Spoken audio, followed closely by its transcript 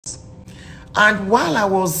And while I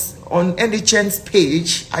was on NHN's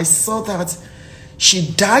page, I saw that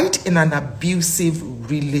she died in an abusive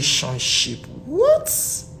relationship.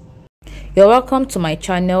 What? You're welcome to my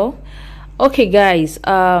channel. Okay, guys,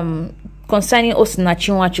 concerning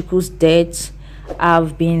OSINACHI NWACHUKWU's death,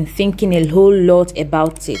 I've been thinking a whole lot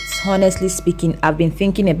about it. Honestly speaking, I've been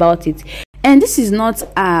thinking about it. And this is not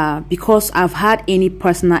because I've had any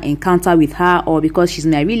personal encounter with her or because she's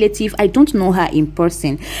my relative. I don't know her in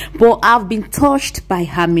person, but I've been touched by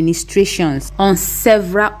her ministrations on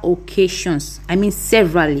several occasions. I mean,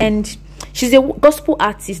 severally. And she's a gospel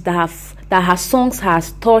artist that her songs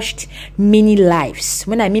has touched many lives.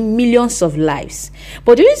 When I mean millions of lives.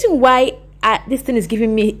 But the reason why this thing is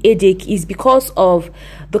giving me headache is because of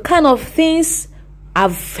the kind of things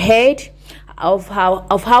I've heard of how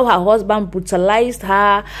her husband brutalized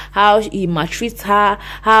her, how he maltreats her,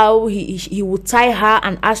 how he would tie her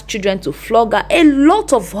and ask children to flog her. A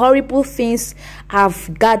lot of horrible things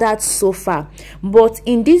I've gathered so far. But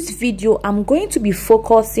in this video, I'm going to be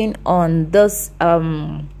focusing on this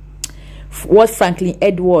what Franklin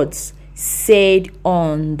Edwards said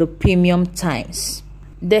on the Premium Times.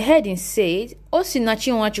 The heading said,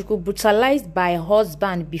 OSINACHI NWACHUKWU brutalized by her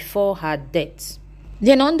husband before her death.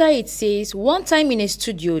 Then under it says, one time in a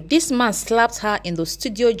studio, this man slapped her in the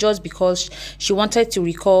studio just because she wanted to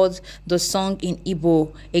record the song in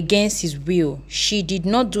Igbo against his will. She did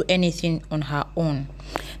not do anything on her own.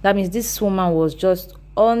 That means this woman was just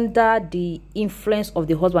under the influence of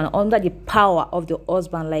the husband, under the power of the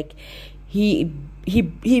husband. Like he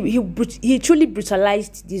truly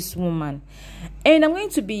brutalized this woman. And I'm going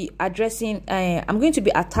to be attaching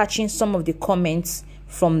some of the comments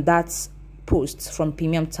from that post from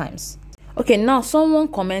Premium Times. Okay, now someone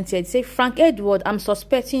commented, say, Frank Edward, I'm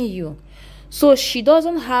suspecting you. So she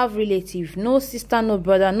doesn't have relative, no sister, no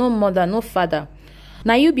brother, no mother, no father.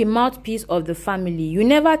 Now you be mouthpiece of the family. You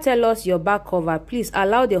never tell us your back cover. Please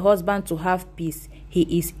allow the husband to have peace. He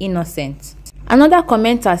is innocent. Another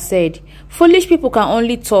commenter said, foolish people can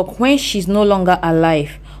only talk when she's no longer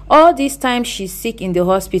alive. All this time she's sick in the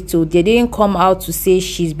hospital, they didn't come out to say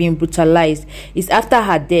she's been brutalized. It's after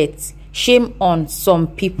her death. Shame on some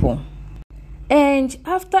people. And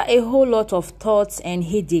after a whole lot of thoughts and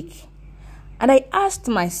headache, and I asked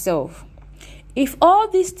myself, if all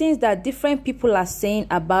these things that different people are saying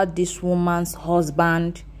about this woman's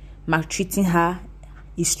husband maltreating her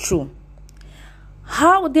is true,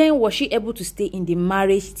 how then was she able to stay in the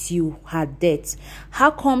marriage till her death?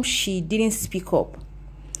 How come she didn't speak up?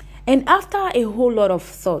 And after a whole lot of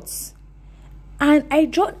thoughts, and I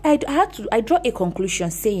draw a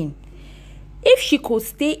conclusion saying, if she could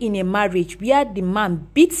stay in a marriage where the man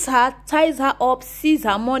beats her, ties her up, seizes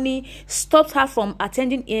her money, stops her from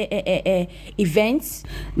attending events,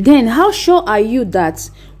 then how sure are you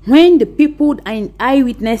that when the people and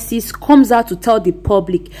eyewitnesses comes out to tell the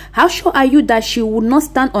public, how sure are you that she would not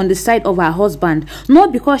stand on the side of her husband?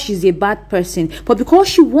 Not because she's a bad person, but because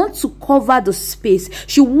she wants to cover the space.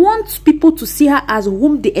 She wants people to see her as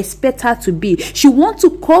whom they expect her to be. She wants to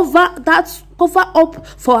cover up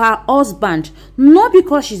for her husband, not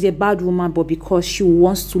because she's a bad woman, but because she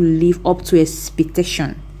wants to live up to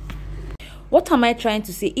expectation. What am I trying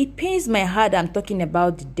to say? It pains my heart I'm talking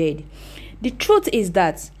about the dead. The truth is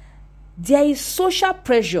that there is social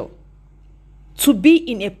pressure to be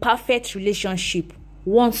in a perfect relationship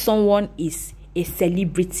once someone is a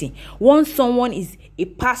celebrity, once someone is a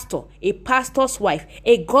pastor, a pastor's wife,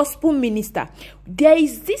 a gospel minister. There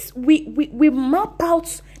is this, we map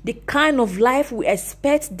out the kind of life we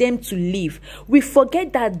expect them to live. We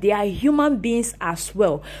forget that they are human beings as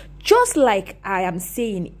well. Just like I am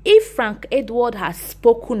saying, if Frank Edward has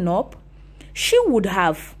spoken up, she would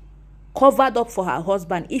have covered up for her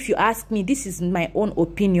husband. If you ask me, this is my own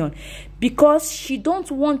opinion, because she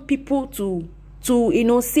don't want people to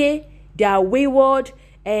say they are wayward.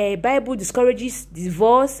 Bible discourages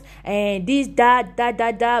divorce and this, that,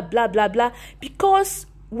 blah blah blah, because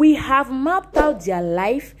we have mapped out their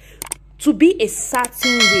life to be a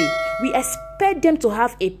certain way. We expect them to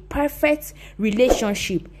have a perfect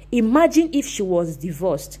relationship. Imagine if she was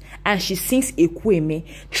divorced and she sings a kweme.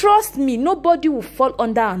 Trust me, nobody will fall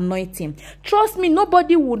under anointing. Trust me,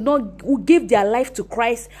 nobody will give their life to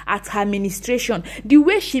Christ at her ministration. The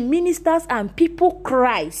way she ministers and people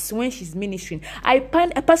cry when she's ministering. I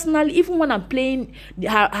personally, even when I'm playing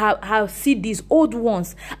her CDs, old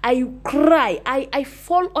ones, I cry. I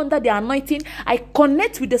fall under the anointing. I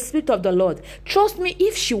connect with the Spirit of the Lord. Trust me,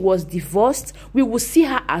 if she was divorced, we will see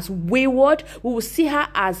her as wayward. We will see her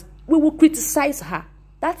as, we will criticize her.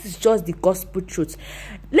 That is just the gospel truth.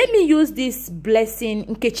 Let me use this blessing,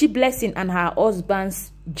 Nkechi Blessing and her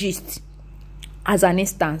husband's gist As an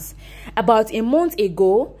instance, about a month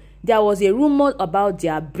ago, there was a rumor about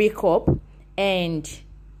their breakup, and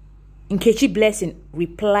Nkechi Blessing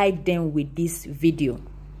replied them with this video.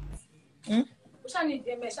 You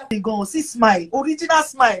go see smile, original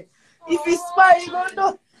smile. If you smile, you don't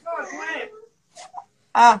know.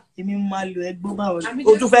 Ah, you mean malu egboma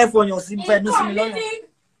o tu fe for your sim fe no simi lọ́nà.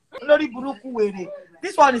 Lórí burúkú wèrè.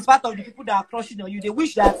 This one is part of the people that are crushing on you. They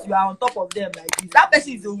wish that you are on top of them like this. That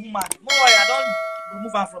person is a woman. Don't worry, I don't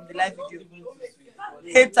remove her from the live video.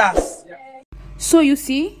 Haters. So you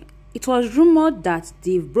see, it was rumored that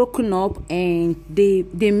they've broken up, and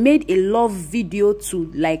they made a love video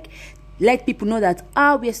to like let people know that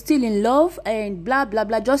we're still in love and blah blah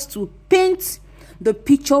blah, just to paint the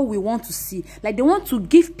picture we want to see. Like, they want to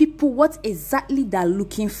give people what exactly they're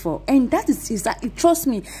looking for, and that is exactly, trust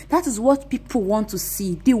me, that is what people want to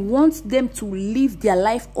see. They want them to live their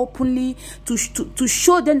life openly, to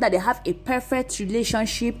show them that they have a perfect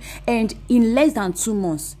relationship, and in less than 2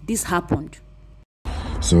 months this happened.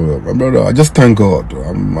 So my brother, I just thank God.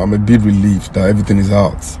 I'm a bit relieved that everything is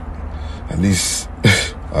out. At least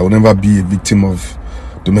I will never be a victim of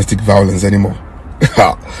domestic violence anymore.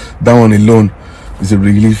 That one alone is a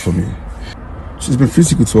relief for me. She's been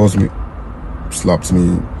physical towards me, slaps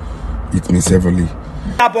me, hit me severally.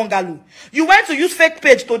 Bungalow. You went to use fake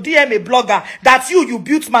page to DM a blogger that you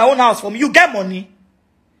built my own house for me. You get money.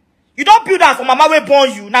 You don't build house for mama we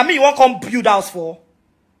born you. Now me you won't come build house for.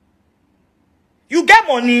 You get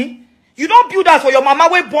money. You don't build house for your mama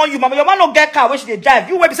we born you. Mama, your mama no get car when she dey drive.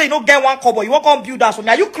 You will say you don't get one cover. You won't come build house for me.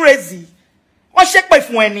 Are you crazy? What shake my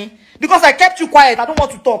phone? Because I kept you quiet. I don't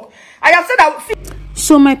want to talk. I have said that.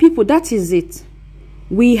 So my people, that is it.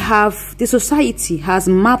 The society has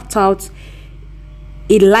mapped out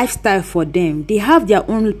a lifestyle for them. They have their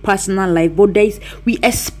own personal life, but we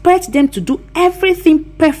expect them to do everything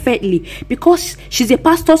perfectly. Because she's a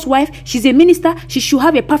pastor's wife, she's a minister, she should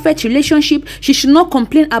have a perfect relationship. She should not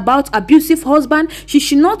complain about abusive husband. She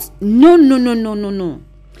should not. No.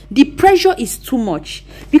 The pressure is too much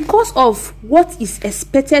because of what is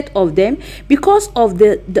expected of them, because of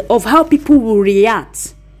of how people will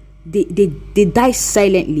react. They die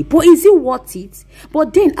silently. But is it worth it?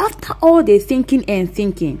 But then after all the thinking,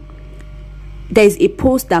 there is a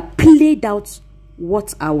post that played out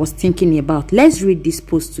what I was thinking about. Let's read this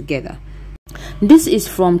post together. This is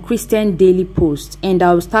from Christian Daily Post, and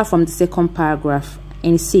I will start from the second paragraph.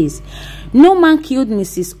 And it says, "No man killed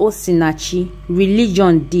Mrs. OSINACHI,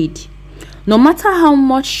 religion did. No matter how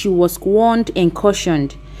much she was warned and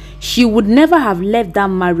cautioned, she would never have left that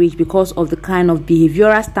marriage because of the kind of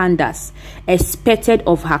behavioral standards expected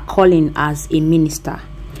of her calling as a minister.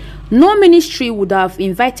 No ministry would have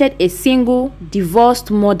invited a single divorced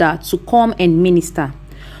mother to come and minister.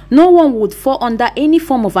 No one would fall under any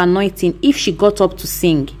form of anointing if she got up to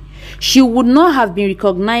sing. She would not have been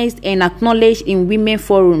recognized and acknowledged in women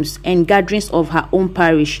forums and gatherings of her own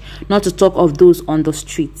parish, not to talk of those on the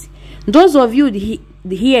street. Those of you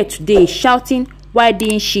here today shouting, 'Why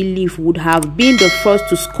didn't she leave?' would have been the first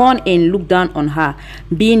to scorn and look down on her,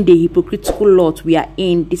 being the hypocritical lot we are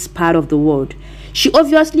in this part of the world. She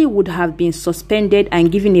obviously would have been suspended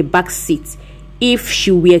and given a back seat if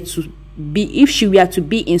she were to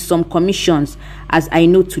be in some commissions, as I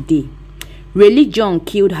know today. Religion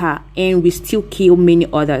killed her and will still kill many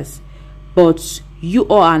others. But you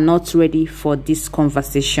all are not ready for this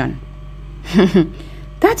conversation."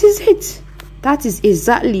 That is it. That is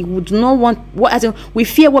exactly. We do not want we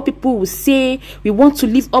fear what people will say. We want to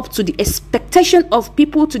live up to the expectation of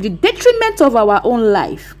people to the detriment of our own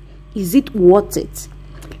life. Is it worth it?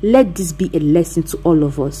 Let this be a lesson to all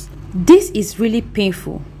of us. This is really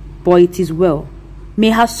painful, but it is well. May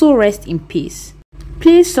her soul rest in peace.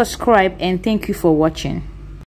 Please subscribe and thank you for watching.